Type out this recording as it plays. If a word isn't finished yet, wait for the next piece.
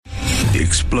the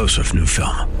explosive new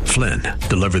film, Flynn,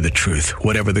 Deliver the Truth,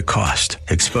 Whatever the Cost,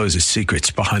 exposes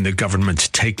secrets behind the government's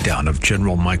takedown of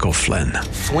General Michael Flynn.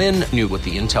 Flynn knew what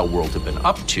the intel world had been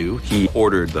up to. He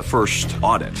ordered the first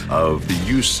audit of the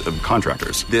use of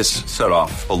contractors. This set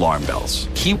off alarm bells.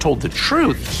 He told the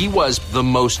truth. He was the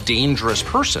most dangerous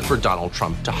person for Donald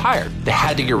Trump to hire. They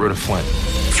had to get rid of Flynn.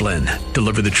 Flynn,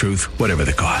 Deliver the Truth, Whatever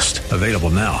the Cost. Available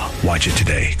now. Watch it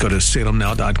today. Go to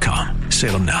salemnow.com.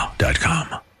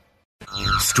 salemnow.com.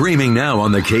 Streaming now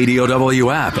on the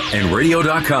KDOW app and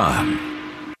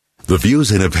radio.com. The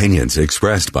views and opinions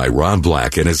expressed by Rob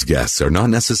Black and his guests are not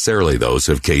necessarily those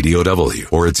of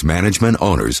KDOW or its management,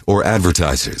 owners, or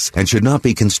advertisers and should not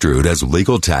be construed as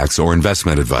legal, tax, or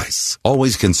investment advice.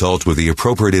 Always consult with the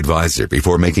appropriate advisor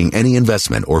before making any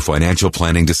investment or financial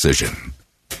planning decision.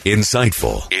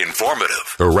 Insightful,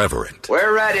 informative, irreverent.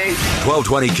 We're ready.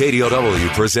 1220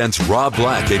 KDOW presents Rob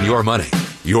Black and Your Money,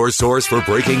 your source for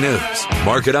breaking news,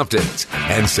 market updates,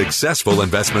 and successful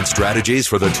investment strategies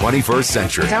for the 21st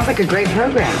century. Sounds like a great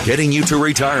program. Getting you to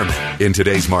retirement in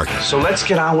today's market. So let's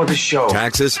get on with the show.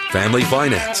 Taxes, family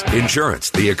finance, insurance,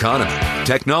 the economy,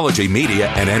 technology, media,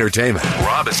 and entertainment.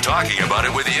 Rob is talking about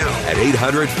it with you at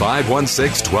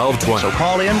 800-516-1220. So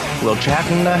call in, we'll chat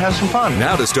and have some fun.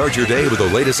 Now to start your day with the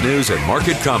latest news and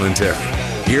market commentary.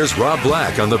 Here's Rob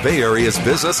Black on the Bay Area's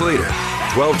business leader,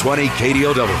 1220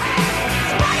 KDOW.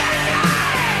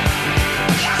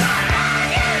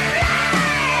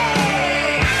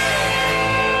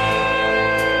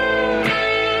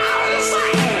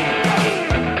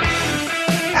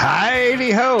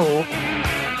 Ho!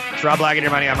 It's Rob Black and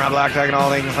Your Money. I'm Rob Black, talking all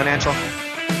things financial.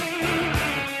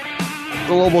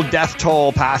 Global death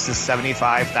toll passes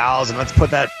 75,000. Let's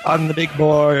put that on the big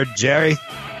board, Jerry.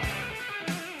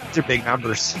 These are big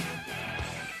numbers.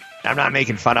 I'm not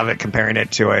making fun of it, comparing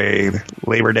it to a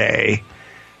Labor Day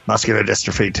muscular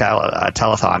dystrophy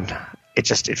telethon.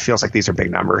 It feels like these are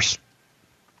big numbers.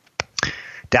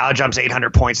 Dow jumps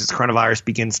 800 points as coronavirus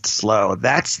begins to slow.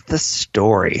 That's the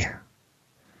story.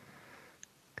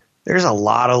 There's a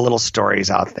lot of little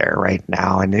stories out there right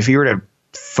now, and if you were to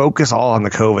focus all on the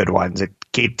COVID ones, it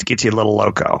gets you a little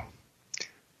loco. A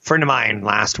friend of mine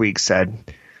last week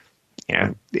said,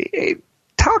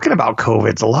 talking about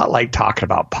COVID's a lot like talking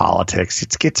about politics.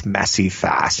 It gets messy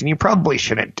fast, and you probably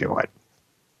shouldn't do it.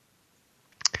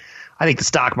 I think the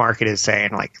stock market is saying,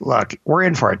 look, we're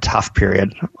in for a tough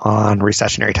period on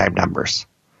recessionary type numbers.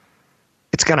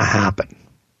 It's going to happen.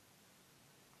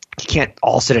 You can't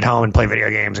all sit at home and play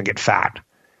video games and get fat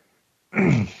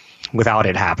without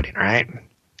it happening, right?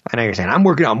 I know you're saying, I'm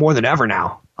working out more than ever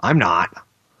now. I'm not.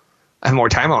 I have more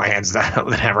time on my hands than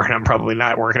ever, and I'm probably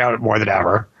not working out more than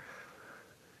ever.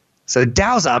 So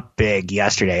Dow's up big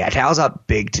yesterday. Dow's up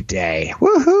big today.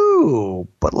 Woohoo!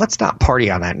 But let's not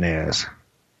party on that news.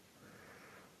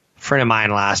 A friend of mine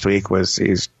last week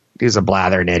he's a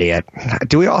blathering idiot.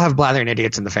 Do we all have blathering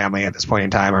idiots in the family at this point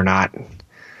in time or not?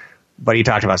 But he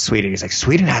talked about Sweden. He's like,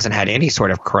 Sweden hasn't had any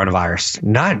sort of coronavirus.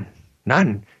 None.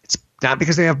 It's not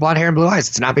because they have blonde hair and blue eyes.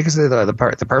 It's not because they're the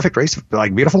perfect race of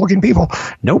beautiful looking people.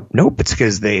 Nope. It's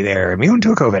because they're immune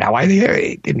to a COVID. Why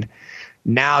they?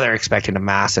 Now they're expecting a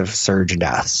massive surge in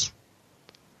deaths.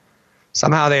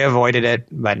 Somehow they avoided it,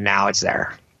 but now it's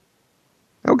there.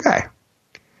 Okay.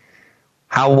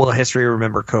 How will history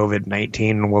remember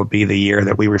COVID-19? Will be the year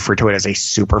that we refer to it as a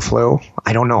super flu?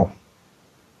 I don't know.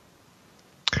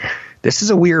 This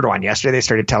is a weird one. Yesterday they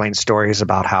started telling stories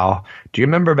about how, do you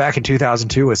remember back in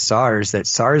 2002 with SARS, that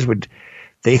SARS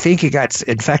they think it got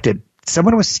infected.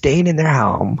 Someone was staying in their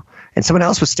home and someone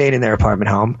else was staying in their apartment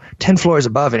home 10 floors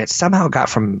above, and it somehow got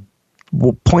from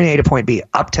point A to point B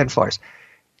up 10 floors.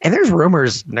 And there's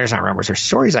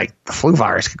stories like the flu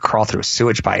virus could crawl through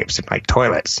sewage pipes and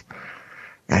toilets.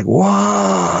 Like,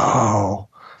 whoa,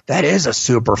 that is a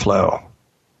super flu.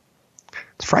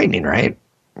 It's frightening, right?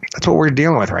 That's what we're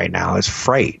dealing with right now, is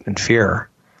fright and fear.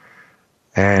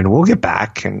 And we'll get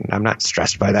back, and I'm not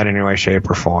stressed by that in any way, shape,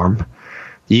 or form.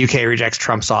 The UK rejects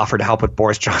Trump's offer to help with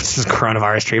Boris Johnson's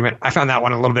coronavirus treatment. I found that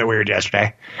one a little bit weird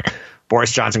yesterday.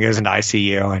 Boris Johnson goes into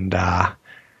ICU, and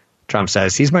Trump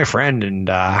says, he's my friend, and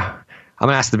I'm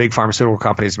going to ask the big pharmaceutical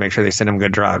companies to make sure they send him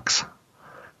good drugs.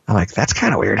 I'm like, that's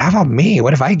kind of weird. How about me?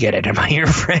 What if I get it? Am I your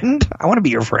friend? I want to be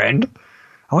your friend.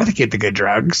 I want to get the good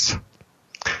drugs.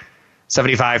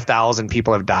 75,000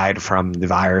 people have died from the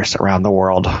virus around the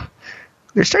world.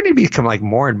 There's starting to become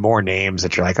more and more names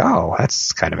that you're like, oh,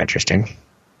 that's kind of interesting.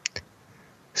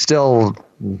 Still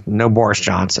no Boris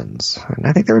Johnsons. And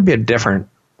I think there would be a different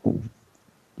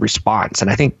response.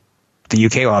 And I think the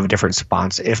UK will have a different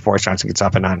response if Boris Johnson gets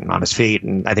up and on his feet.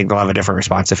 And I think they'll have a different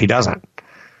response if he doesn't.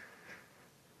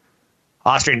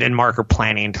 Austria and Denmark are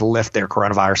planning to lift their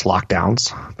coronavirus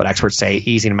lockdowns, but experts say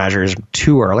easing measures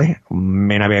too early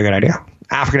may not be a good idea.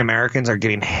 African Americans are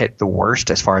getting hit the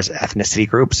worst as far as ethnicity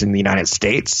groups in the United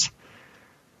States.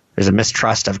 There's a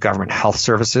mistrust of government health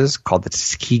services called the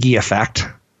Tuskegee effect,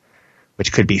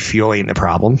 which could be fueling the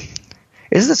problem.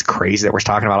 Isn't this crazy that we're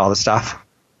talking about all this stuff?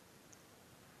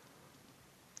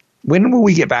 When will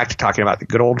we get back to talking about the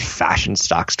good old-fashioned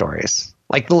stock stories,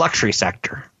 like the luxury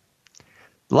sector?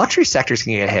 The luxury sector is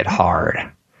going to get hit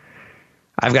hard.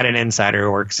 I've got an insider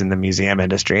who works in the museum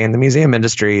industry. In the museum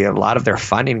industry, a lot of their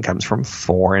funding comes from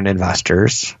foreign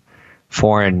investors,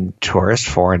 foreign tourists,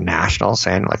 foreign nationals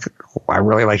saying, like, I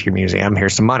really like your museum.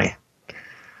 Here's some money.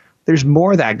 There's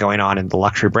more of that going on in the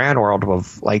luxury brand world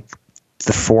of, like,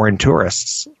 the foreign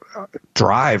tourists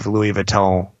drive Louis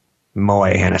Vuitton,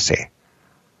 Moet Hennessy.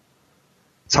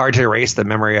 It's hard to erase the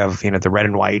memory of, the red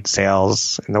and white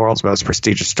sales in the world's most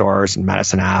prestigious stores in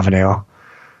Madison Avenue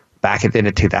back at the end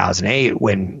of 2008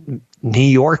 when New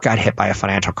York got hit by a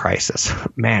financial crisis.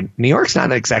 Man, New York's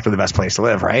not exactly the best place to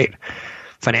live, right?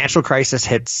 Financial crisis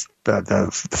hits the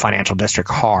financial district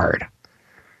hard.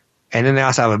 And then they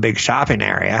also have a big shopping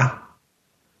area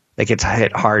that gets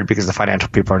hit hard because the financial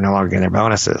people are no longer getting their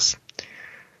bonuses.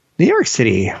 New York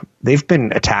City, they've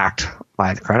been attacked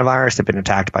by the coronavirus. They've been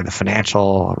attacked by the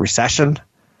financial recession,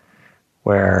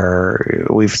 where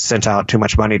we've sent out too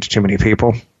much money to too many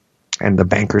people, and the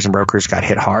bankers and brokers got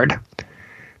hit hard.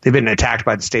 They've been attacked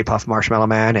by the Stay Puft Marshmallow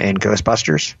Man and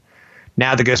Ghostbusters.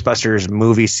 Now the Ghostbusters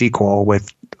movie sequel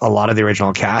with a lot of the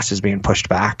original cast is being pushed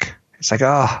back. It's like,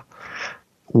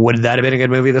 would that have been a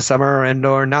good movie this summer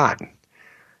or not?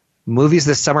 Movies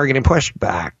this summer are getting pushed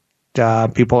back.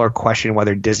 People are questioning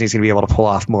whether Disney's going to be able to pull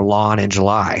off Mulan in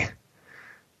July.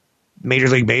 Major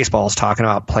League Baseball is talking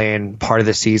about playing part of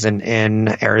the season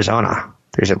in Arizona.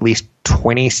 There's at least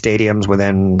 20 stadiums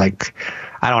within, I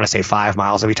don't want to say 5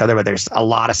 miles of each other, but there's a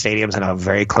lot of stadiums in a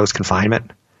very close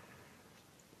confinement.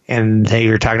 And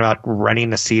you're talking about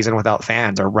running the season without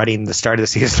fans or running the start of the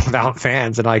season without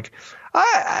fans. And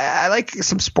I like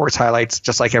some sports highlights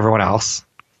just like everyone else.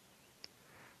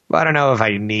 But I don't know if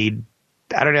I need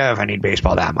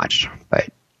baseball that much.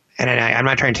 I'm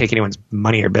not trying to take anyone's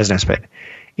money or business, but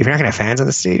if you're not going to have fans in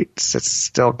the States, it's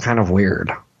still kind of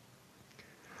weird.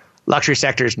 Luxury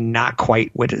sector is not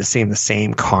quite witnessing the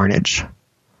same carnage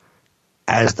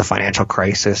as the financial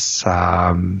crisis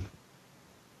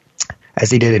as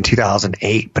they did in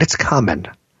 2008, but it's coming.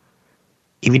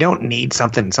 If you don't need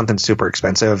something super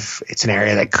expensive, it's an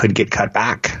area that could get cut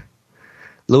back.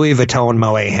 Louis Vuitton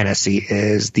Moet Hennessy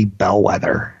is the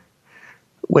bellwether,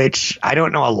 which I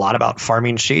don't know a lot about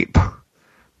farming sheep,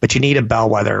 but you need a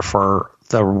bellwether for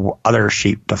the other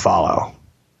sheep to follow.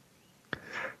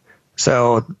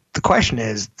 So the question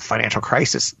is, financial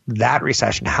crisis, that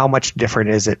recession, how much different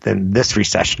is it than this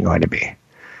recession going to be?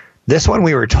 This one,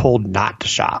 we were told not to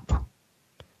shop.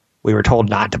 We were told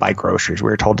not to buy groceries.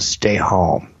 We were told to stay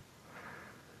home.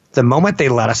 The moment they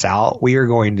let us out, we are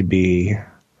going to be,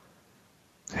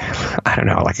 I don't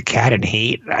know, like a cat in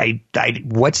heat.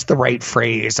 What's the right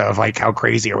phrase of how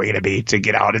crazy are we going to be to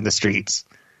get out in the streets?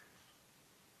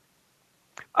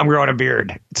 I'm growing a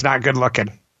beard. It's not good looking.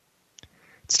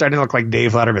 It's starting to look like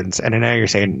Dave Letterman's. And now you're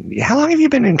saying, how long have you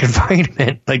been in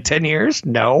confinement? 10 years?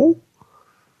 No.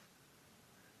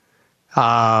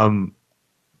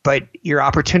 But your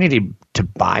opportunity to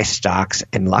buy stocks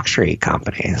in luxury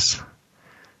companies,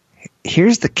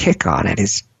 here's the kick on it,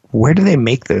 is where do they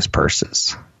make those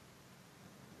purses?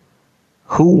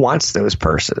 Who wants those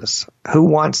purses? Who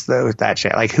wants that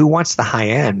shit? Who wants the high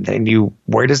end? And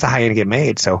where does the high end get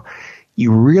made? So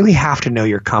you really have to know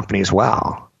your companies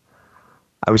well.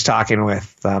 I was talking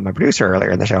with my producer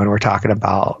earlier in the show, and we're talking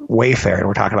about Wayfair, and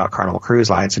we're talking about Carnival Cruise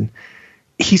Lines, and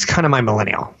he's kind of my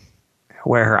millennial,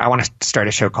 where I want to start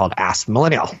a show called Ask the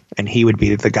Millennial, and he would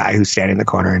be the guy who's standing in the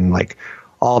corner, and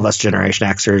all of us Generation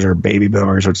Xers or baby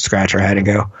boomers would scratch our head and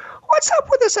go, "What's up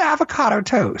with this avocado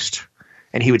toast?"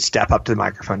 And he would step up to the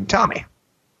microphone and tell me.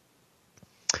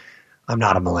 I'm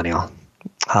not a millennial.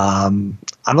 I'm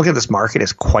looking at this market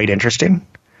as quite interesting.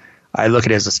 I look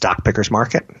at it as a stock picker's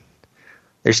market.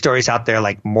 There's stories out there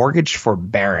like mortgage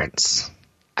forbearance.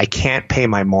 I can't pay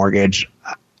my mortgage.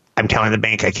 I'm telling the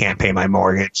bank I can't pay my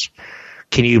mortgage.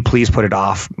 Can you please put it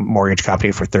off, mortgage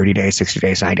company, for 30 days, 60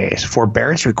 days, 90 days?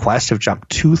 Forbearance requests have jumped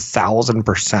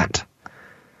 2,000%.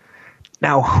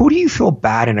 Now, who do you feel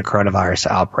bad in a coronavirus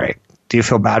outbreak? Do you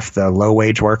feel bad for the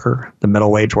low-wage worker, the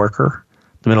middle-wage worker,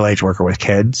 the middle-aged worker with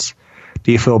kids?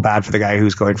 Do you feel bad for the guy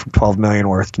who's going from $12 million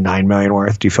worth to $9 million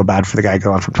worth? Do you feel bad for the guy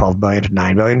going from $12 billion to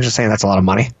 $9 billion? Just saying that's a lot of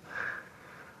money.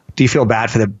 Do you feel bad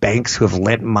for the banks who have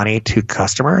lent money to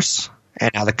customers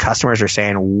And now the customers are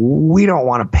saying, we don't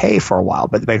want to pay for a while.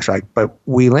 But the banks are like, but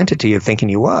we lent it to you thinking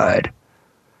you would.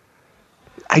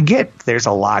 I get there's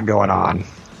a lot going on.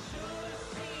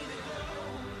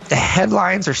 The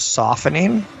headlines are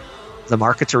softening. The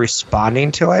markets are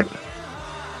responding to it.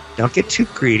 Don't get too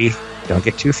greedy. Don't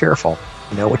get too fearful.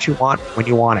 Know what you want when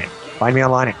you want it. Find me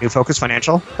online at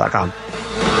newfocusfinancial.com.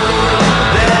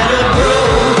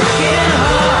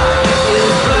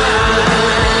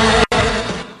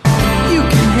 You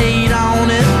can hate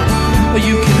on it, or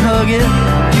you can hug it.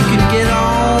 You can get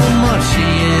all mushy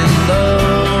and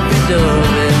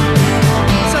lovey-dovey.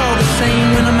 It's all the same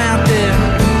when I'm out there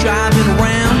driving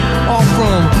around, all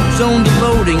from zone to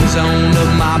loading zone of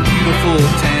my beautiful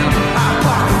town. I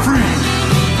park free.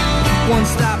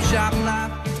 One-stop shop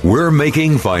life. We're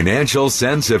making financial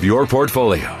sense of your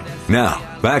portfolio.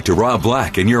 Now, back to Rob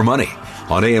Black and Your Money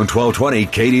on AM 1220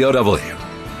 KDOW.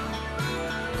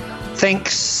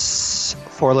 Thanks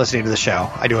for listening to the show.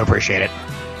 I do appreciate it.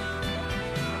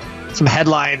 Some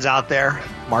headlines out there.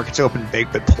 Markets opened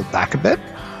big but pulled back a bit.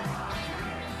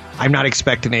 I'm not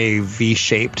expecting a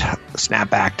V-shaped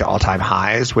snapback to all-time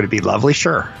highs. Would it be lovely?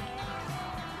 Sure.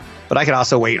 But I could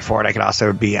also wait for it. I could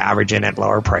also be averaging at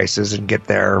lower prices and get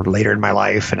there later in my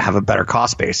life and have a better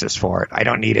cost basis for it. I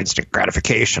don't need instant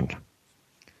gratification.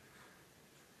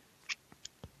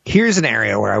 Here's an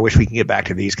area where I wish we can get back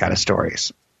to these kind of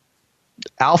stories.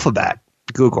 Alphabet,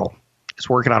 Google, is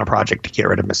working on a project to get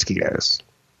rid of mosquitoes.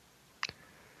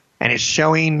 And it's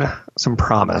showing some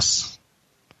promise.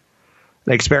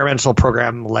 The experimental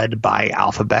program led by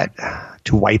Alphabet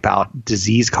to wipe out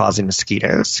disease-causing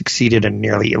mosquitoes succeeded in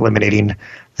nearly eliminating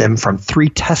them from 3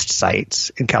 test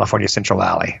sites in California's Central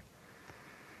Valley.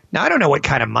 Now, I don't know what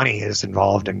kind of money is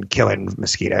involved in killing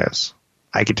mosquitoes.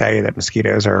 I can tell you that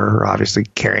mosquitoes are obviously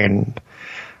carrying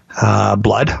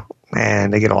blood,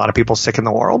 and they get a lot of people sick in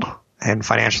the world. And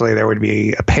financially, there would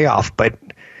be a payoff, but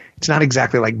it's not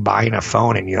exactly like buying a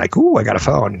phone and you're like, ooh, I got a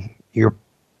phone. You're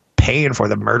paying for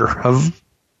the murder of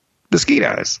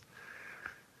mosquitoes.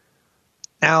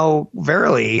 Now,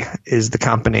 Verily is the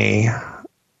company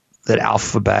that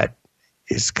Alphabet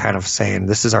is kind of saying,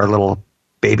 this is our little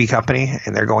baby company,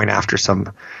 and they're going after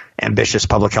some ambitious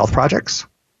public health projects.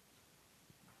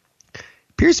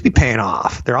 Appears to be paying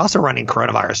off. They're also running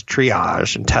coronavirus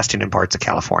triage and testing in parts of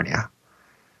California.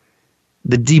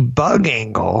 The debug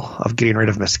angle of getting rid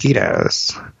of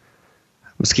mosquitoes,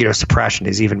 mosquito suppression,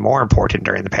 is even more important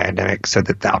during the pandemic so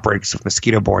that the outbreaks of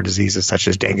mosquito-borne diseases such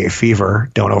as dengue fever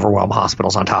don't overwhelm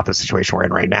hospitals on top of the situation we're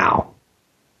in right now.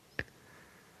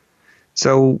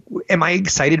 So am I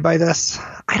excited by this?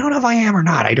 I don't know if I am or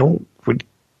not.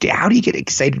 How do you get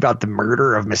excited about the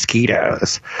murder of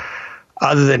mosquitoes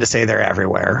other than to say they're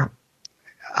everywhere?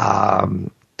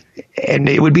 And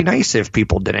it would be nice if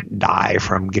people didn't die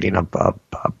from getting a bug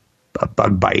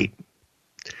bite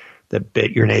that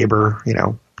bit your neighbor,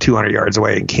 200 yards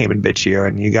away and came and bit you,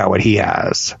 and you got what he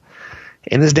has.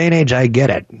 In this day and age, I get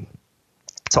it.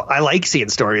 So I like seeing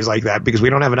stories like that because we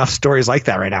don't have enough stories like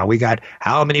that right now. We got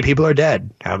how many people are dead,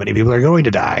 how many people are going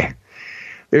to die.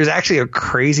 There's actually a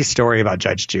crazy story about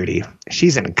Judge Judy.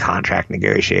 She's in contract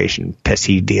negotiation,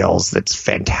 pissy deals. That's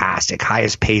fantastic.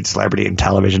 Highest paid celebrity in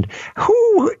television.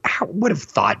 Who would have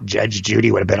thought Judge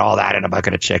Judy would have been all that in a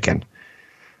bucket of chicken?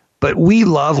 But we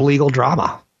love legal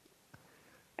drama.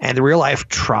 And the real life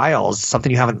trials,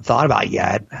 something you haven't thought about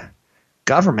yet.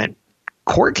 Government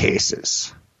court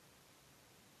cases.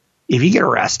 If you get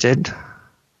arrested,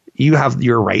 you have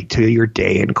your right to your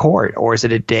day in court. Or is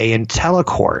it a day in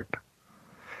telecourt?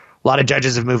 A lot of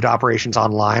judges have moved operations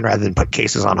online rather than put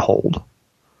cases on hold.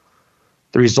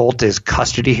 The result is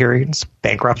custody hearings,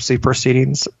 bankruptcy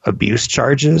proceedings, abuse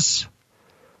charges.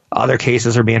 Other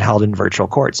cases are being held in virtual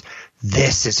courts.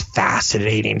 This is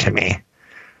fascinating to me.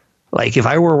 Like, if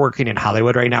I were working in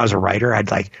Hollywood right now as a writer,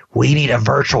 I'd we need a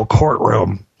virtual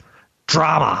courtroom.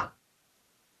 Drama.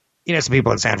 Some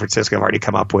people in San Francisco have already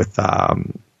come up with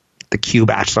the Q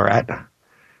Bachelorette,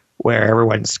 where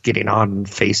everyone's getting on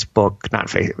Facebook.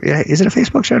 Is it a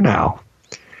Facebook show? No.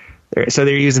 So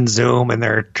they're using Zoom, and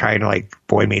they're trying to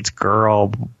boy meets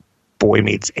girl, boy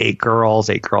meets 8 girls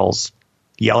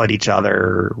yell at each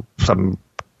other.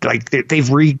 They've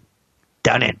redone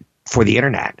it for the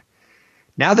internet.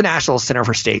 Now the National Center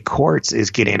for State Courts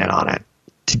is getting in on it.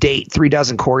 To date,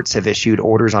 36 courts have issued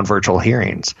orders on virtual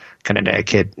hearings.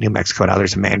 Connecticut, New Mexico, and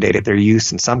others have mandated their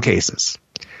use in some cases.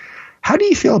 How do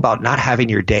you feel about not having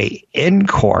your day in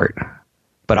court,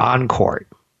 but on court?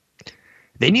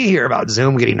 Then you hear about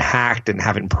Zoom getting hacked and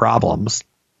having problems.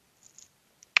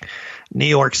 New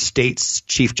York State's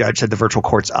chief judge said the virtual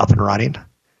court's up and running.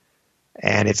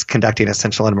 and it's conducting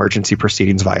essential and emergency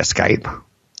proceedings via Skype.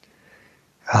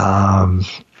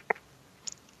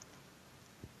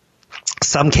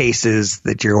 Some cases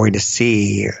that you're going to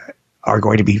see are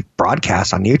going to be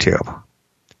broadcast on YouTube.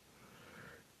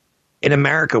 In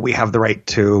America, we have the right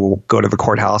to go to the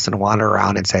courthouse and wander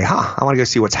around and say, I want to go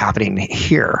see what's happening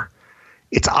here.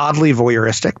 It's oddly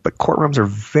voyeuristic, but courtrooms are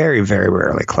very, very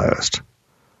rarely closed.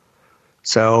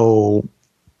 So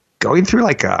going through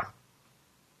like a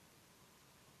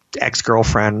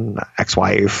ex-girlfriend,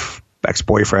 ex-wife,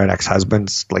 ex-boyfriend,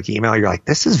 ex-husband's like email, you're like,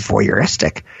 this is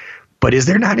voyeuristic. But is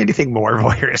there not anything more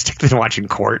voyeuristic than watching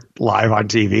court live on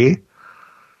TV?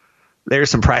 There's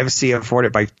some privacy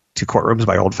afforded to courtrooms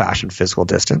by old-fashioned physical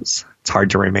distance. It's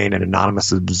hard to remain an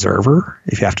anonymous observer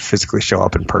if you have to physically show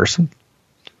up in person.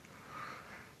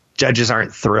 Judges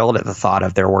aren't thrilled at the thought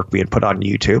of their work being put on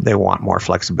YouTube. They want more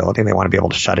flexibility, and they want to be able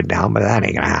to shut it down, but that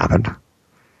ain't going to happen.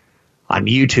 On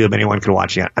YouTube, anyone can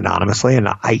watch it anonymously, and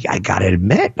I got to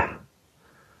admit,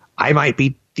 I might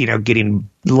be getting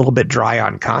a little bit dry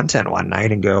on content one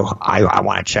night and go, I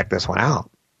want to check this one out.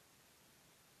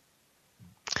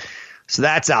 So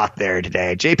that's out there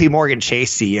today. JP Morgan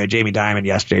Chase CEO Jamie Dimon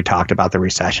yesterday talked about the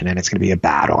recession, and it's going to be a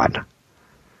bad one.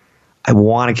 I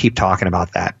want to keep talking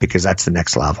about that because that's the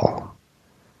next level.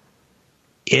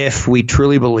 If we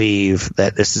truly believe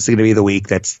that this is going to be the week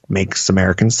that makes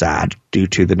Americans sad due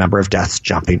to the number of deaths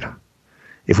jumping,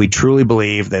 if we truly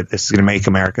believe that this is going to make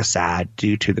America sad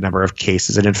due to the number of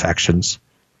cases and infections,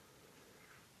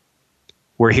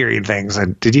 we're hearing things.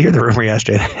 And did you hear the rumor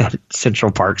yesterday that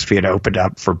Central Park's being opened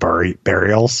up for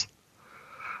burials?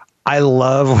 I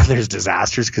love when there's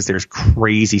disasters because there's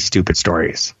crazy, stupid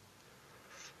stories.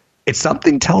 If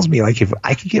something tells me like if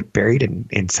I could get buried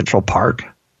in Central Park,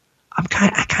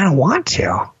 I kind of want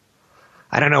to.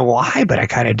 I don't know why, but I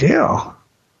kind of do.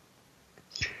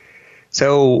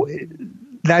 So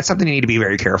that's something you need to be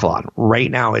very careful on. Right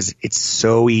now, it's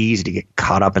so easy to get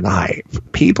caught up in the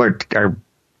hype. People are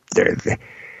a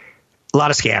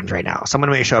lot of scams right now. Someone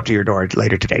may show up to your door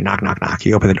later today, knock, knock, knock.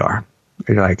 You open the door.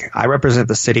 You're like, I represent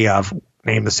the city of,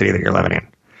 name the city that you're living in.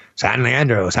 San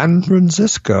Leandro, San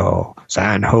Francisco,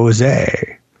 San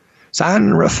Jose,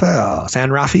 San Rafael,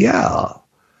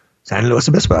 San Luis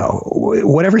Obispo.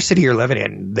 Whatever city you're living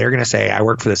in, they're going to say, I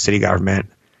work for the city government.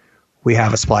 We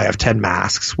have a supply of 10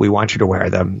 masks. We want you to wear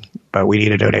them, but we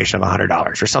need a donation of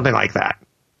 $100 or something like that.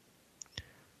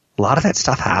 A lot of that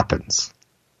stuff happens.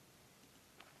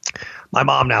 My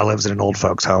mom now lives in an old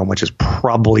folks home, which is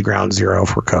probably ground zero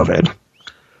for COVID.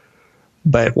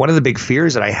 But one of the big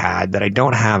fears that I had that I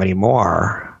don't have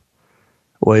anymore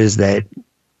was that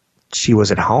she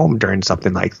was at home during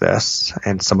something like this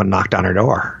and someone knocked on her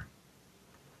door.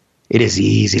 It is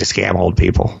easy to scam old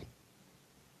people.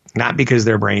 Not because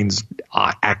their brains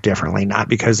act differently, not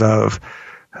because of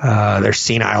their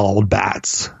senile old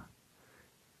bats.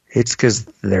 It's because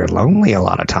they're lonely a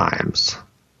lot of times.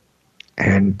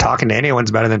 And talking to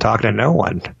anyone's better than talking to no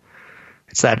one.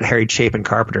 It's that Harry Chapin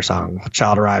Carpenter song,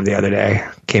 Child Arrived the Other Day,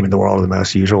 came in the world in the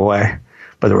most usual way.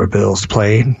 But there were bills to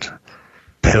pay,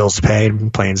 pills to pay,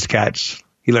 planes to catch.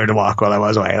 He learned to walk while I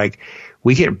was away. Like,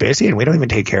 we get busy and we don't even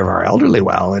take care of our elderly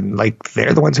well. And, like,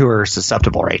 they're the ones who are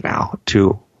susceptible right now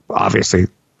to, obviously,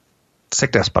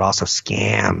 sickness, but also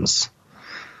scams.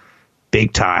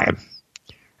 Big time.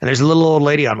 And there's a little old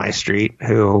lady on my street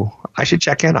who I should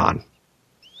check in on.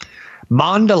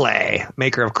 Mondelez,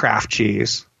 maker of Kraft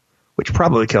cheese, which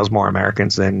probably kills more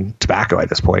Americans than tobacco at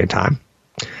this point in time,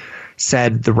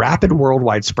 said the rapid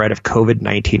worldwide spread of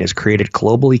COVID-19 has created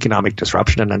global economic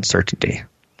disruption and uncertainty.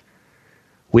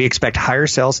 We expect higher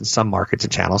sales in some markets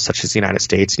and channels, such as the United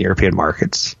States and European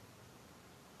markets.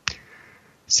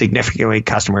 Significantly,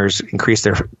 customers increase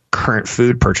their current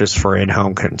food purchase for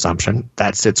in-home consumption.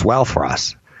 That sits well for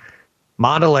us.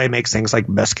 Mondelez makes things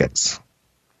like biscuits.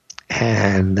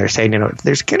 And they're saying,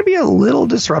 there's going to be a little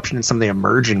disruption in some of the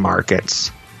emerging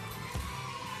markets.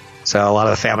 So a lot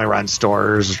of the family-run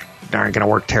stores aren't going to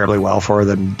work terribly well for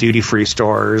them. Duty-free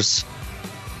stores,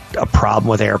 a problem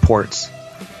with airports.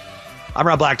 I'm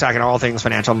Rob Black, talking all things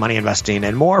financial, money, investing,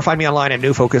 and more. Find me online at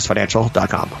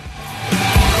newfocusfinancial.com.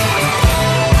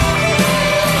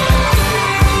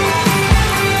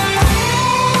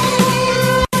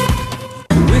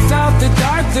 Without the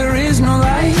dark, there is no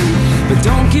light. But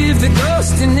don't give the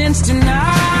ghost an instant night.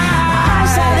 I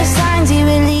saw the signs you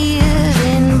believe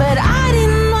in, but I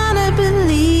didn't want to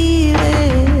believe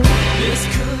it.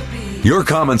 This could be. Your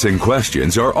comments and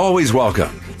questions are always welcome.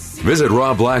 Visit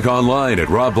Rob Black online at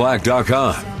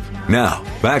robblack.com. Now,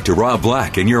 back to Rob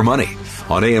Black and Your Money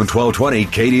on AM 1220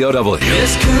 KDOW.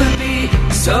 This could be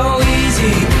so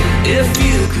easy. If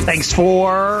you could Thanks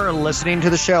for listening to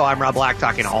the show. I'm Rob Black,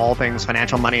 talking all things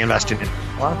financial, money, investing.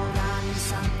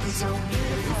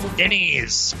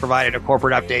 Denny's provided a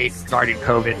corporate update regarding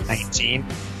COVID-19.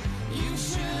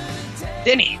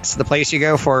 Denny's, the place you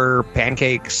go for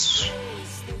pancakes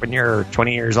when you're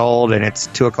 20 years old and it's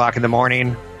 2 o'clock in the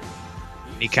morning.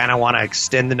 You kind of want to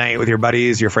extend the night with your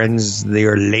buddies, your friends,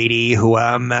 your lady,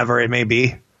 whomever it may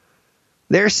be.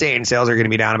 They're saying sales are going to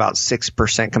be down about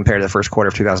 6% compared to the first quarter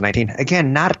of 2019.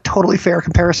 Again, not a totally fair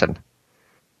comparison.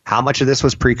 How much of this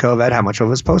was pre-COVID? How much of it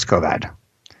was post-COVID?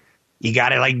 You got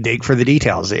to dig for the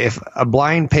details. If a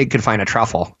blind pig could find a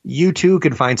truffle, you too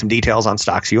could find some details on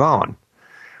stocks you own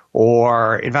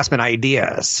or investment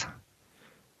ideas.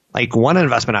 One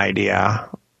investment idea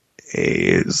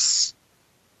is,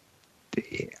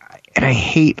 and I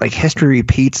hate, history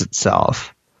repeats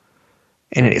itself,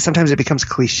 and sometimes it becomes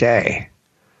cliche.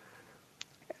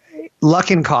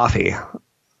 Luckin Coffee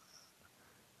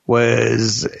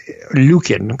was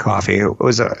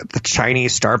the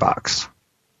Chinese Starbucks.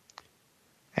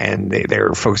 And they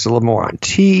were focused a little more on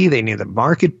tea. They knew the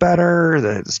market better.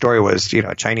 The story was,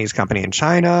 a Chinese company in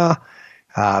China,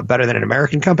 better than an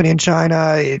American company in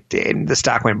China. And the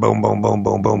stock went boom, boom, boom,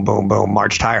 boom, boom, boom, boom,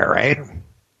 marched higher, right?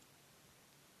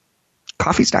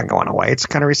 Coffee's not going away. It's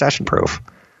kind of recession-proof.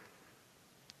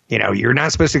 You're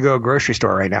not supposed to go to a grocery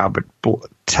store right now, but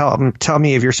tell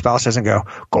me if your spouse doesn't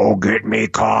go get me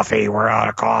coffee. We're out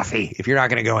of coffee. If you're not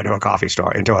going to go into a coffee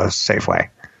store, into a Safeway.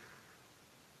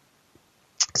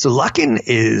 So Luckin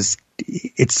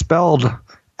it's spelled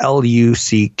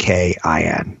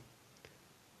Luckin.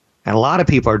 And a lot of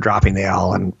people are dropping the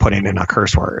L and putting in a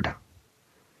curse word.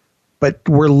 But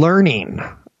we're learning,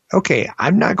 okay,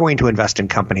 I'm not going to invest in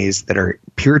companies that are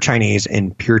pure Chinese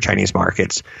in pure Chinese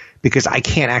markets because I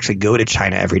can't actually go to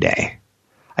China every day.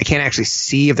 I can't actually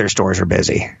see if their stores are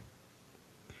busy.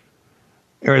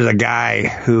 There was a guy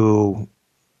who,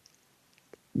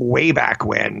 way back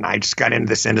when I just got into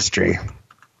this industry,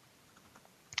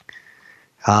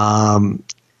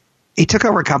 he took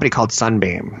over a company called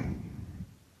Sunbeam.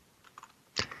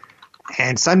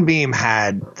 And Sunbeam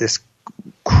had this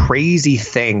crazy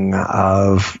thing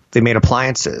of they made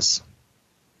appliances.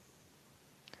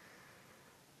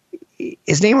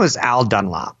 His name was Al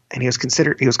Dunlop, and he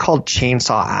was called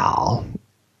Chainsaw Al.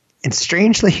 And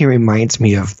strangely, he reminds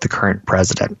me of the current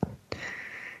president.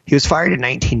 He was fired in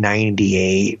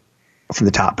 1998 from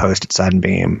the top post at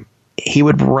Sunbeam. He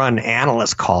would run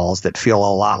analyst calls that feel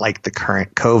a lot like the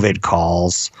current COVID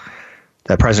calls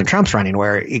that President Trump's running,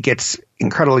 where it gets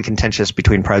incredibly contentious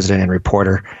between president and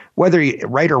reporter. Whether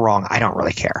right or wrong, I don't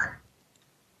really care.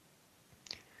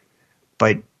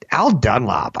 But Al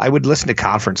Dunlop, I would listen to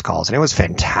conference calls, and it was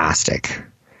fantastic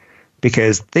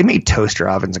because they made toaster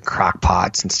ovens and crock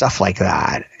pots and stuff like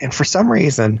that. And for some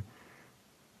reason,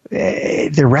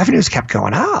 their revenues kept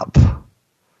going up.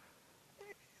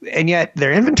 And yet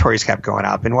their inventories kept going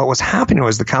up. And what was happening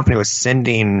was the company was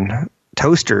sending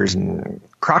toasters and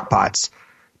crock pots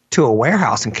to a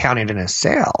warehouse and counting it in as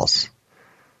sales.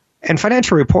 And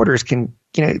financial reporters can,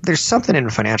 there's something in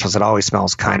financials that always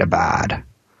smells kind of bad.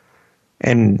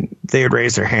 And they would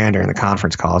raise their hand during the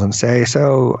conference calls and say,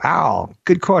 so, Al,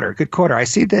 good quarter. I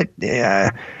see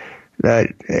that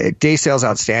day sales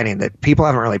outstanding, that people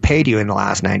haven't really paid you in the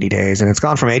last 90 days. And it's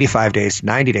gone from 85 days to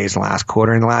 90 days in the last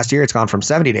quarter. In the last year, it's gone from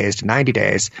 70 days to 90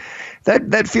 days.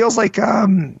 That feels like,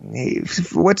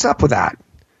 what's up with that?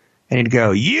 And he'd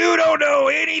go, you don't know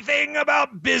anything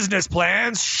about business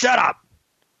plans. Shut up.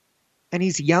 And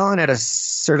he's yelling at a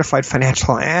certified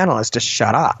financial analyst to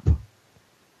shut up.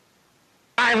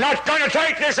 I'm not going to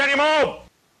take this anymore.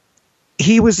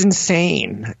 He was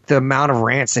insane, the amount of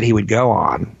rants that he would go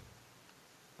on.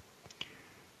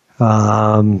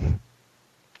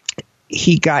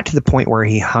 He got to the point where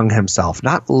he hung himself,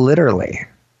 not literally,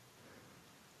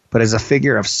 but as a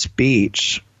figure of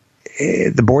speech.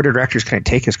 The board of directors couldn't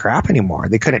take his crap anymore.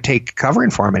 They couldn't take covering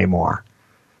for him anymore.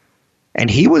 And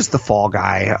he was the fall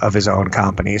guy of his own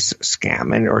company's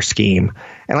scam or scheme.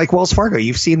 And like Wells Fargo,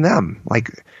 you've seen them.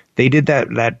 They did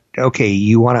that, okay,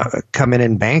 you want to come in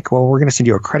and bank? Well, we're going to send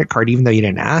you a credit card even though you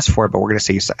didn't ask for it, but we're going to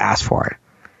say you asked for it.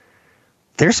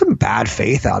 There's some bad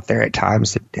faith out there at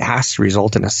times that has to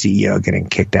result in a CEO getting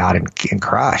kicked out and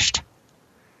crushed.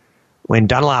 When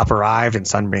Dunlop arrived in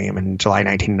Sunbeam in July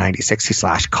 1996, he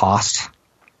slashed costs.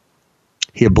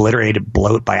 He obliterated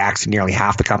bloat by axing nearly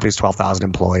half the company's 12,000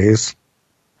 employees.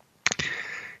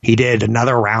 He did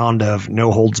another round of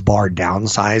no-holds-barred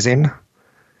downsizing.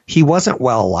 He wasn't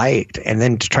well liked. And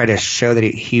then to try to show that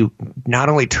he not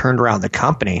only turned around the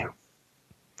company,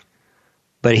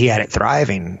 but he had it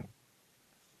thriving,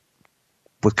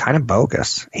 was kind of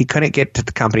bogus. He couldn't get to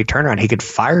the company turnaround. He could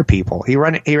fire people. He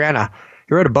wrote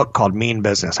a book called Mean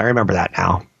Business. I remember that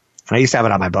now. And I used to have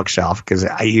it on my bookshelf because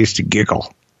I used to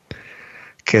giggle.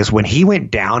 Because when he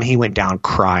went down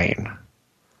crying.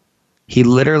 He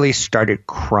literally started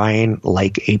crying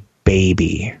like a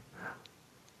baby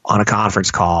on a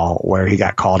conference call where he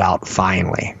got called out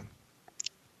finally.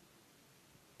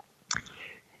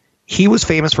 He was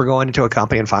famous for going into a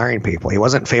company and firing people. He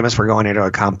wasn't famous for going into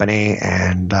a company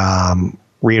and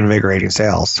reinvigorating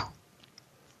sales.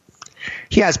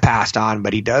 He has passed on,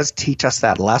 but he does teach us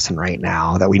that lesson right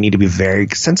now that we need to be very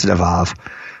sensitive of,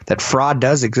 that fraud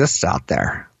does exist out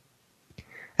there.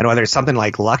 And whether it's something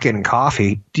like Luckin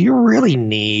Coffee, do you really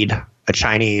need a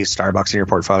Chinese Starbucks in your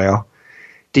portfolio?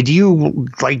 Did you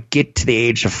get to the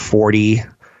age of 40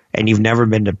 and you've never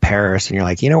been to Paris and you're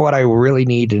like, you know what I really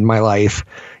need in my life?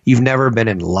 You've never been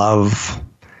in love.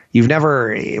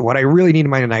 What I really need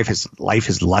in my life is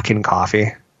Luckin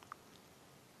Coffee.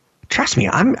 Trust me,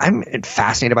 I'm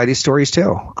fascinated by these stories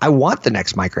too. I want the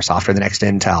next Microsoft or the next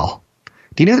Intel.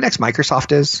 Do you know who the next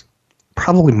Microsoft is?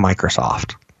 Probably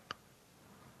Microsoft.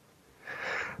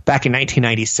 Back in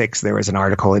 1996, there was an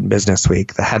article in Business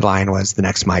Week. The headline was the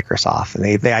next Microsoft.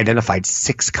 And they identified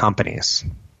 6 companies.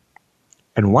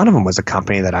 And one of them was a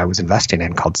company that I was investing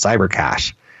in called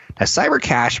CyberCash. Now,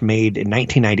 CyberCash made in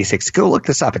 1996. Go look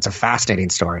this up. It's a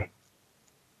fascinating story.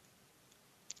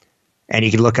 And you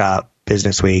can look up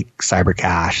Business Week,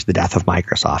 CyberCash, the death of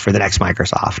Microsoft, or the next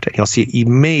Microsoft. And you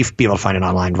may be able to find an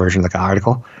online version of the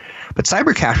article. But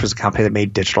CyberCash was a company that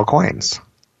made digital coins.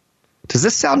 Does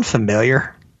this sound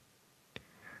familiar?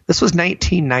 This was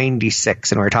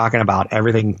 1996, and we're talking about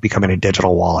everything becoming a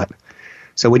digital wallet.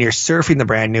 So when you're surfing the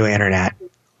brand new internet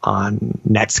on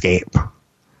Netscape,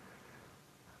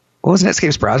 what was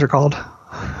Netscape's browser called?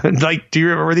 Do you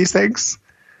remember these things?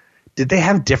 Did they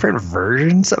have different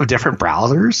versions of different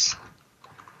browsers?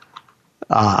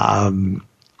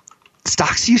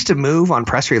 Stocks used to move on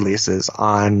press releases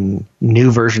on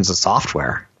new versions of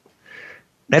software.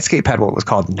 Netscape had what was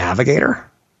called Navigator.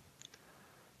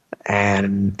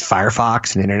 And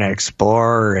Firefox and Internet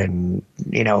Explorer and,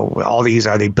 all these,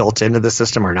 are they built into the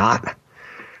system or not?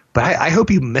 But I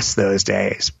hope you missed those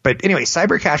days. But anyway,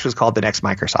 CyberCash was called the next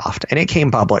Microsoft, and it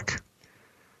came public.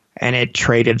 And it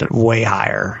traded way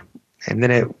higher. And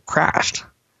then it crashed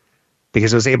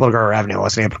because it was able to grow revenue. It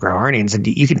wasn't able to grow earnings. And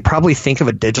you can probably think of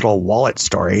a digital wallet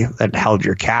story that held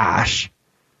your cash.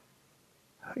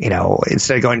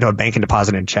 Instead of going to a bank and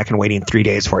depositing a check and waiting 3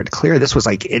 days for it to clear, this was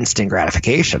like instant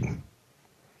gratification.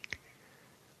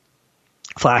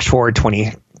 Flash forward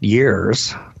 23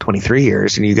 years,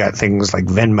 and you got things like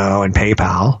Venmo and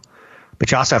PayPal, but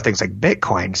you also have things like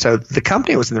Bitcoin. So the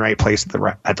company was in the right place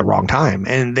at the wrong time,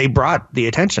 and they brought the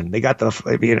attention. They got the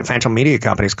financial media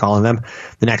companies calling them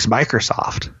the next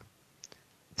Microsoft.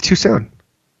 Too soon.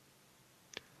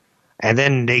 And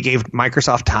then they gave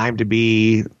Microsoft time to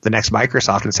be the next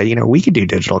Microsoft and say, we could do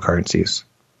digital currencies.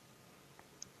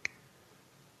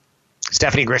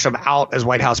 Stephanie Grisham out as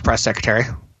White House press secretary.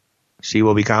 She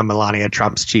will become Melania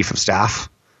Trump's chief of staff.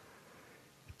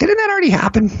 Didn't that already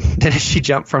happen? Didn't she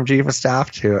jump from chief of staff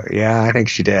to? Yeah, I think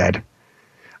she did.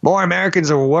 More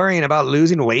Americans are worrying about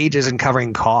losing wages and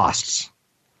covering costs.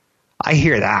 I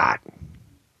hear that.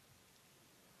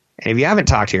 And if you haven't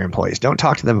talked to your employees, don't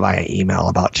talk to them via email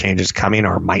about changes coming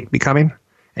or might be coming.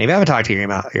 And if you haven't talked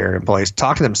to your employees,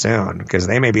 talk to them soon, because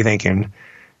they may be thinking,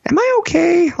 am I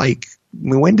okay?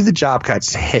 When do the job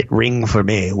cuts ring for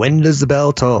me? When does the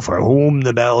bell toll? For whom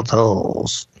the bell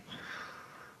tolls?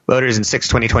 Voters in 6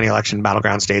 2020 election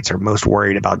battleground states are most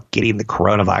worried about getting the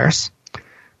coronavirus.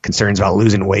 Concerns about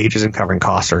losing wages and covering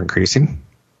costs are increasing.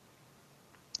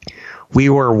 We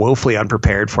were woefully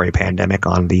unprepared for a pandemic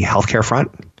on the healthcare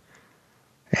front.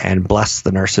 And bless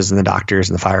the nurses and the doctors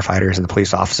and the firefighters and the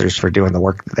police officers for doing the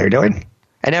work that they're doing,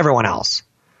 and everyone else.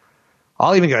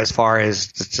 I'll even go as far as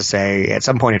to say at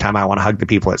some point in time I want to hug the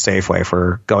people at Safeway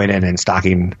for going in and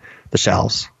stocking the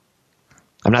shelves.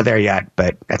 I'm not there yet,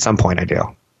 but at some point I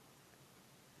do.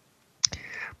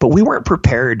 But we weren't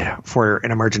prepared for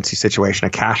an emergency situation, a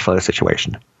cash flow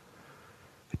situation.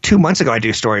 2 months ago I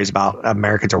do stories about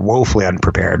Americans are woefully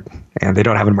unprepared and they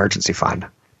don't have an emergency fund.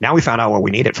 Now we found out what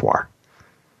we need it for.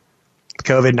 The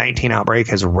COVID-19 outbreak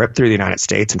has ripped through the United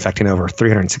States, infecting over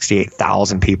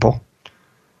 368,000 people.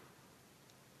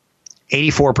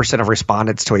 84% of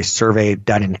respondents to a survey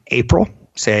done in April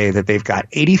say that they've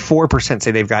got 84%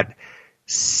 say they've got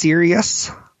serious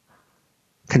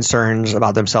concerns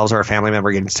about themselves or a family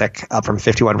member getting sick, up from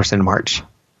 51% in March.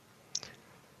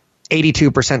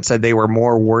 82% said they were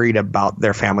more worried about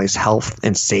their family's health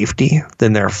and safety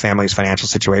than their family's financial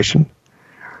situation.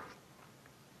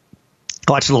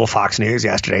 watched a little Fox News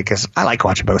yesterday because I like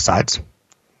watching both sides.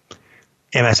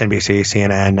 MSNBC,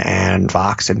 CNN, and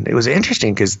Fox. And it was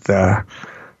interesting because the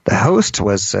host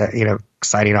was,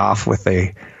 citing off with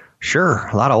a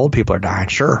lot of old people are dying.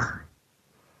 Sure.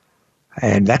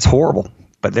 And that's horrible.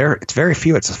 But it's very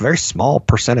few. It's a very small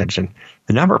percentage. And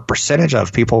the percentage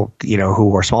of people,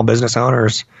 who are small business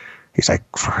owners, he's like,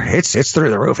 it's through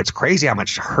the roof. It's crazy how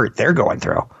much hurt they're going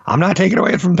through. I'm not taking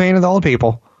away from the pain of the old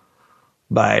people.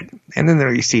 And then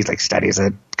there you see like studies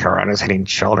that Corona's hitting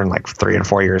children like 3 and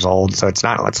 4 years old. So let's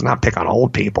not pick on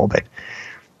old people. But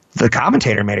the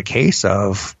commentator made a case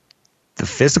of the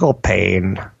physical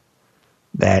pain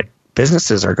that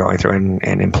businesses are going through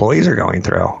and employees are going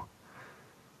through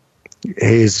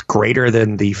is greater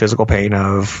than the physical pain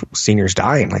of seniors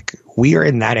dying. Like, we are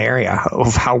in that area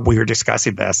of how we were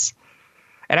discussing this.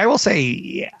 And I will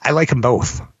say, I like them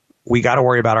both. We got to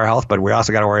worry about our health, but we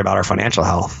also got to worry about our financial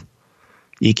health.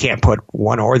 You can't put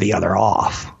one or the other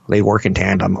off. They work in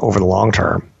tandem over the long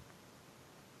term.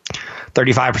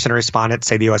 35% of respondents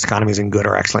say the U.S. economy is in good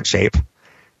or excellent shape.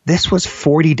 This was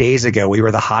 40 days ago. We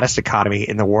were the hottest economy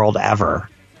in the world ever.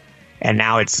 And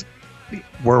now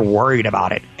we're worried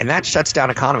about it. And that shuts down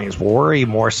economies. Worry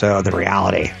more so than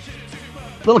reality.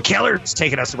 Little Killer's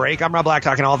taking us a break. I'm Rob Black,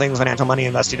 talking all things financial, money,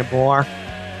 investing, and more.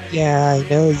 Yeah, I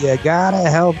know you gotta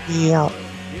help me out.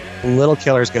 Little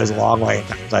Killers goes a long way in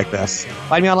times like this.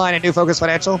 Find me online at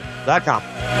newfocusfinancial.com.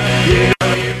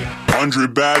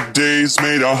 100 bad days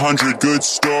made 100 good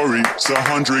stories.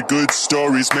 100 good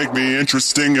stories make me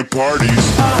interesting at parties. 100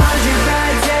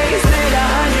 bad days made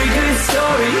 100 good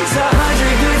stories.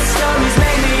 100 good stories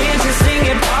make me interesting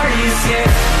at parties. Yeah,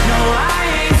 no, I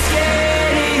ain't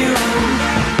scared of you.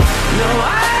 No,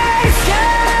 I ain't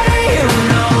scared of you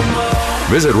no more.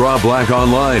 Visit Rob Black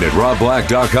online at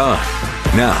robblack.com.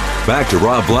 Now, back to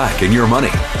Rob Black and Your Money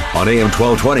on AM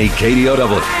 1220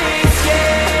 KDOW. I ain't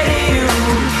scared of you.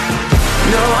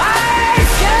 No, I ain't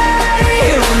scared of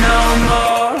you no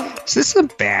more. So this is a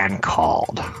band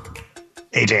called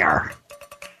AJR.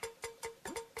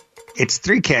 It's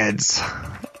 3 kids,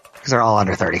 because they're all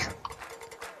under 30.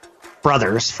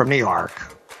 Brothers from New York.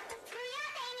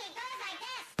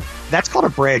 That's called a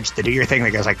bridge, the do your thing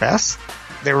that goes like this.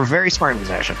 They were very smart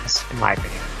musicians, in my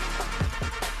opinion.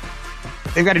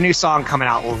 They've got a new song coming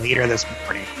out later this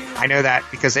morning. I know that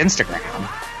because Instagram.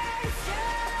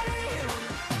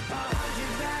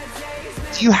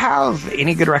 Do you have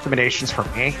any good recommendations for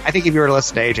me? I think if you were to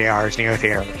listen to AJR's Neo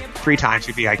Theater 3 times,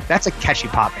 you'd be like, that's a catchy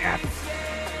pop band.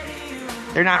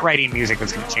 They're not writing music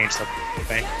that's going to change something.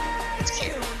 But it's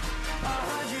cute.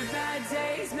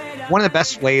 One of the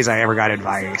best ways I ever got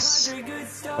advice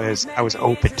was I was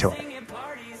open to it.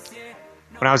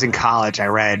 When I was in college, I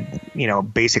read,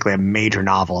 basically a major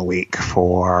novel a week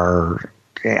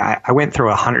I went through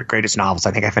 100 greatest novels.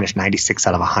 I think I finished 96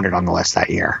 out of 100 on the list that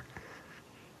year.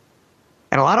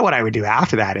 And a lot of what I would do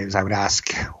after that is I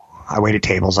waited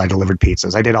tables, I delivered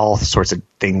pizzas. I did all sorts of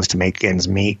things to make ends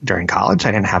meet during college.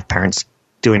 I didn't have parents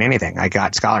doing anything. I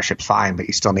got scholarships fine, but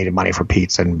you still needed money for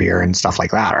pizza and beer and stuff like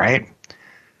that, right?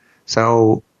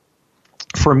 So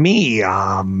for me,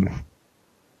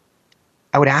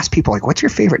 I would ask people, like, what's your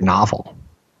favorite novel?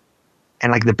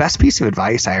 And like the best piece of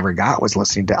advice I ever got was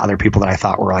listening to other people that I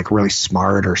thought were like really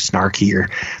smart or snarky, or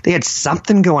they had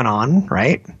something going on,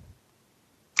 right?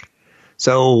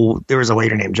 So there was a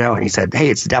waiter named Joe, and he said, hey,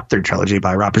 it's the Depth Third Trilogy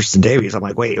by Robertson Davies. I'm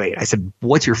like, wait. I said,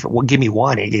 give me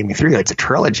one. And he gave me 3. It's a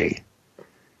trilogy.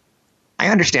 I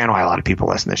understand why a lot of people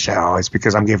listen to the show. It's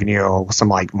because I'm giving you some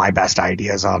like my best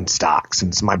ideas on stocks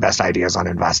and some of my best ideas on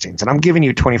investing. And I'm giving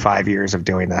you 25 years of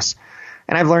doing this.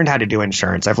 And I've learned how to do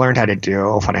insurance. I've learned how to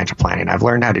do financial planning. I've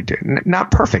learned how to do,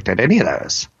 not perfect at any of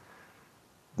those,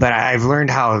 but I've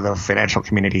learned how the financial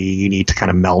community, you need to kind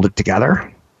of meld it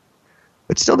together.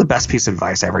 But still, the best piece of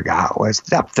advice I ever got was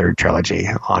the Depth Third Trilogy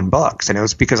on books. And it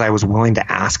was because I was willing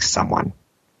to ask someone.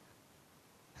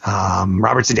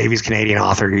 Robertson Davies, Canadian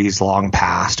author, he's long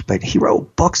passed, but he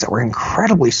wrote books that were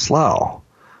incredibly slow,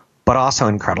 but also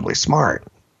incredibly smart.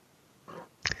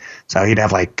 So he'd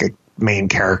have like a main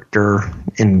character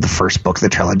in the first book of the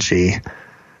trilogy,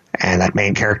 and that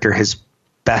main character, his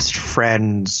best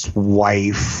friend's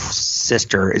wife,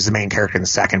 sister, is the main character in the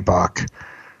second book.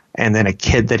 And then a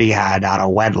kid that he had out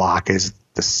of wedlock is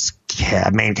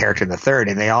the main character in the third,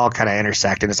 and they all kind of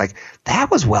intersect. And it's like, that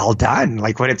was well done.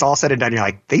 Like when it's all said and done, you're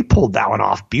like, they pulled that one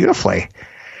off beautifully.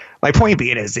 My point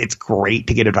being is it's great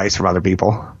to get advice from other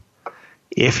people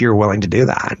if you're willing to do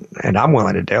that. And I'm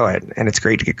willing to do it. And it's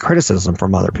great to get criticism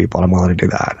from other people. And I'm willing to do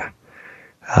that.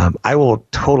 I will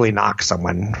totally knock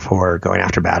someone for going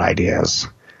after bad ideas.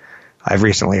 I've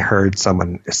recently heard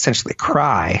someone essentially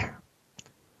cry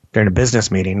during a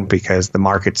business meeting because the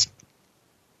market's,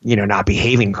 not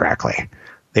behaving correctly.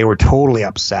 They were totally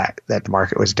upset that the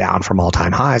market was down from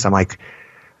all-time highs. I'm like,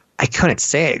 I couldn't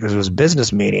say it because it was a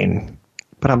business meeting.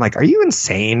 But I'm like, are you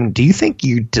insane? Do you think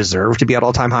you deserve to be at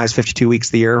all-time highs 52 weeks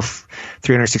of the year,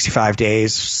 365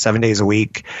 days, 7 days a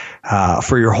week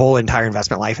for your whole entire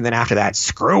investment life? And then after that,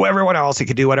 screw everyone else. You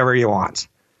can do whatever you want.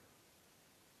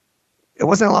 It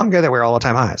wasn't long ago that we were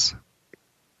all-time highs.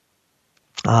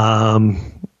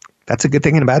 That's a good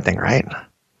thing and a bad thing, right?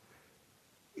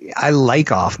 I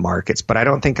like off markets, but I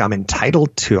don't think I'm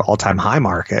entitled to all-time high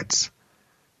markets.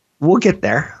 We'll get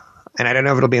there. And I don't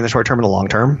know if it'll be in the short term or the long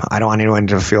term. I don't want anyone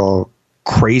to feel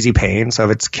crazy pain. So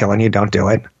if it's killing you, don't do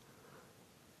it.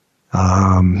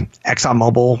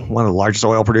 ExxonMobil, one of the largest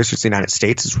oil producers in the United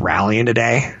States, is rallying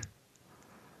today.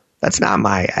 That's not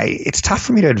it's tough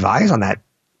for me to advise on that.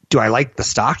 Do I like the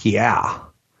stock? Yeah.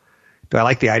 Do I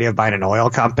like the idea of buying an oil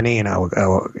company in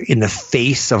the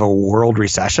face of a world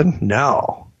recession?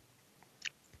 No.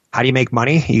 How do you make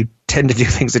money? You tend to do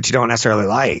things that you don't necessarily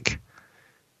like.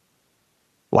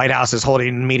 White House is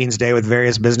holding meetings today with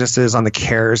various businesses on the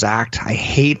CARES Act. I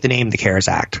hate the name the CARES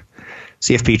Act.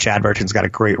 CFP Chad Burton's got a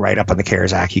great write-up on the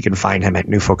CARES Act. You can find him at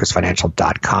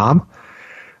newfocusfinancial.com.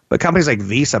 But companies like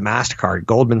Visa, MasterCard,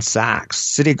 Goldman Sachs,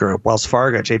 Citigroup, Wells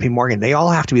Fargo, JP Morgan, they all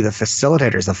have to be the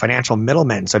facilitators, the financial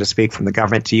middlemen, so to speak, from the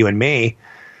government to you and me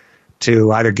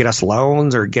to either get us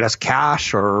loans or get us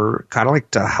cash or kind of like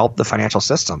to help the financial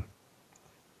system.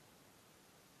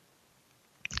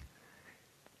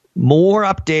 More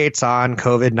updates on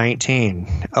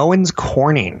COVID-19. Owens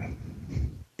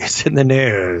Corning is in the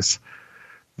news.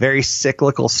 Very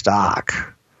cyclical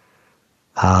stock.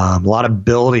 A lot of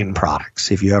building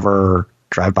products. If you ever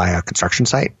drive by a construction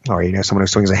site or someone who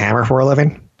swings a hammer for a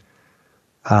living,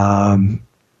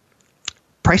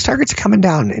 price targets are coming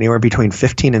down anywhere between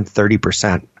 15 and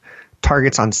 30%.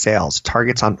 Targets on sales,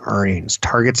 targets on earnings,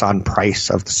 targets on price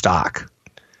of the stock.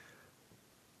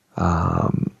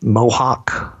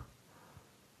 Mohawk,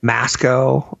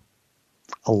 Masco,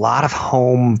 a lot of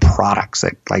home products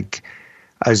that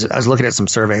I was looking at some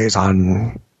surveys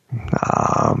on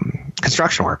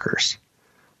construction workers.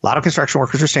 A lot of construction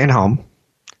workers are staying home.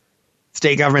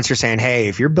 State governments are saying, hey,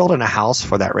 if you're building a house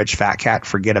for that rich fat cat,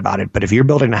 forget about it. But if you're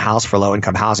building a house for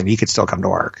low-income housing, you could still come to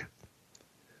work.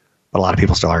 But a lot of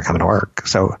people still aren't coming to work.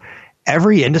 So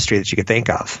every industry that you could think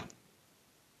of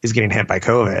is getting hit by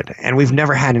COVID. And we've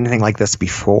never had anything like this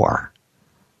before,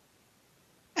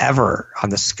 ever, on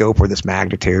the scope or this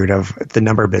magnitude of the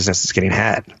number of businesses getting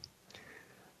hit.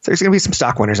 So there's going to be some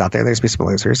stock winners out there. There's going to be some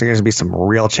losers. There's going to be some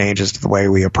real changes to the way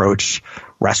we approach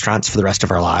restaurants for the rest of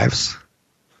our lives.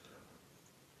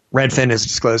 Redfin has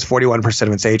disclosed 41%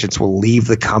 of its agents will leave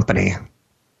the company.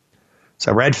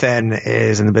 So Redfin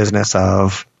is in the business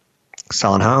of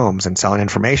selling homes and selling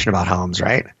information about homes,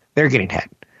 right? They're getting hit.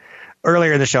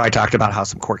 Earlier in the show, I talked about how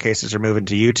some court cases are moving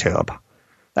to YouTube.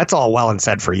 That's all well and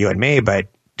said for you and me, but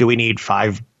do we need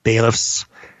 5 bailiffs?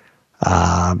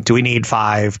 Do we need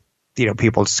 5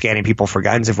 people scanning people for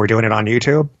guns if we're doing it on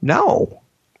YouTube? No.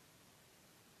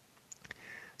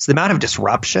 So the amount of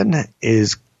disruption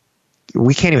is,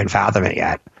 we can't even fathom it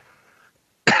yet.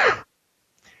 How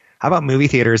about movie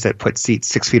theaters that put seats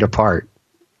 6 feet apart?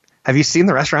 Have you seen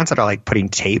the restaurants that are putting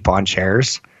tape on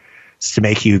chairs to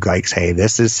make you say,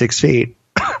 this is 6 feet?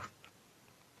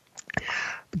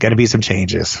 Going to be some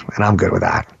changes, and I'm good with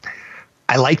that.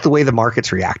 I like the way the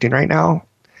market's reacting right now.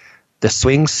 The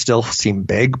swings still seem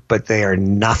big, but they are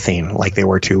nothing like they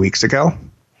were 2 weeks ago.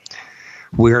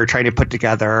 We're trying to put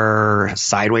together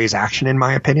sideways action, in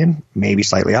my opinion. Maybe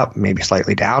slightly up, maybe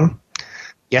slightly down.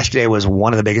 Yesterday was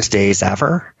one of the biggest days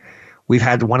ever. We've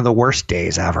had one of the worst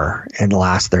days ever in the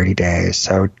last 30 days.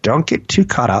 So don't get too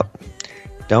caught up.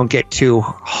 Don't get too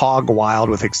hog wild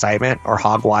with excitement or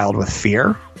hog wild with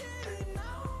fear.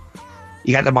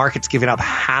 You got the markets giving up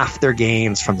half their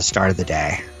gains from the start of the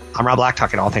day. I'm Rob Black,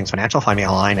 talking all things financial. Find me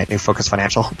online at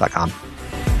newfocusfinancial.com.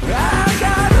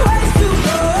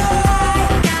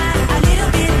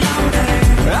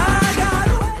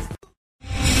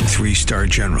 3-star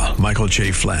General Michael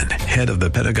J. Flynn, head of the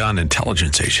Pentagon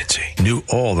Intelligence Agency, knew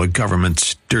all the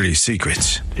government's dirty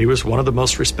secrets. He was one of the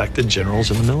most respected generals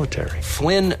in the military.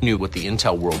 Flynn knew what the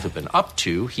intel world had been up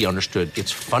to. He understood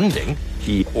its funding.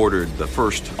 He ordered the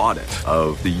first audit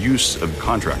of the use of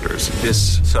contractors.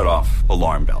 This set off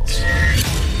alarm bells.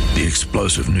 The The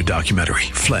explosive new documentary,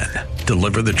 Flynn,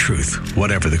 Deliver the Truth,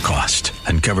 Whatever the Cost,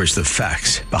 uncovers the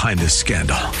facts behind this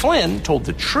scandal. Flynn told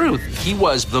the truth. He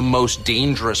was the most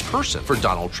dangerous person for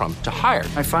Donald Trump to hire.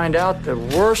 I find out the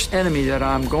worst enemy that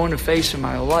I'm going to face in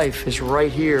my life is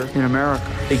right here in America.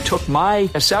 They took my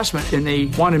assessment and they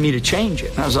wanted me to change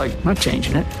it. And I was like, I'm not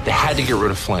changing it. They had to get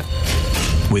rid of Flynn.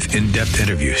 With in-depth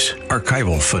interviews,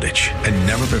 archival footage, and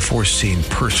never-before-seen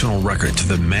personal records of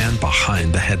the man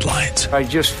behind the headlines. I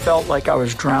just felt like I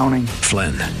was drowning.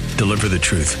 Flynn, Deliver the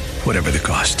Truth, Whatever the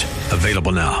Cost.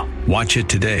 Available now. Watch it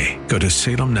today. Go to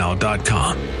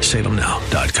salemnow.com.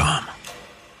 salemnow.com.